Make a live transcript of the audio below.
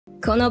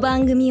この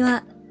番組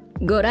は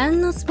ご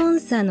覧のスポン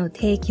サーの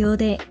提供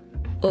で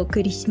お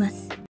送りしま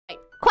す。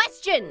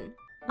Question!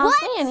 I'll What?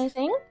 say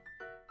anything.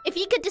 If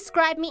you could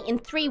describe me in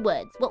 3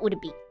 words, what would it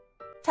be?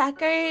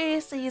 Taco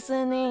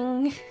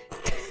seasoning. What's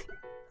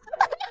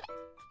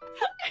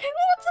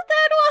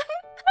that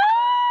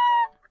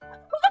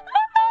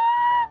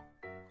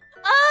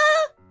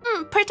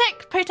one?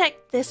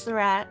 Protect this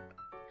rat.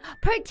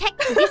 Protect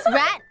this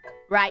rat?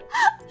 Right.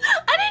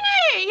 I don't know.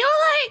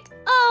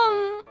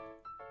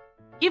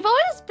 You've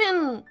always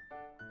been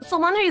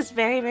someone who's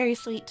very, very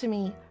sweet to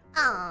me.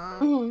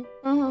 Oh.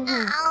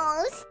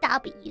 Oh,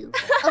 stop it, you.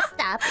 Oh,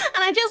 stop.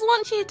 And I just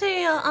want you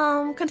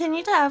to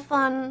continue to have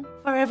fun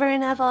forever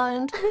and ever.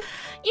 And you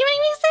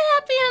make me so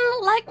happy,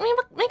 and like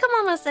Mika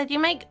Mama said, you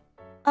make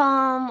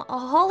a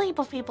whole heap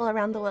of people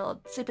around the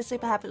world super,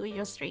 super happy with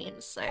your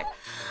streams. So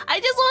I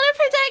just want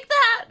to protect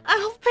that.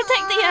 I'll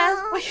protect the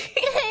earth.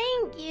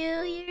 Thank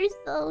you. You're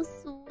so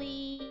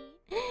sweet.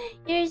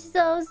 You're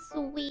so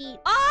sweet.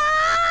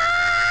 Ah!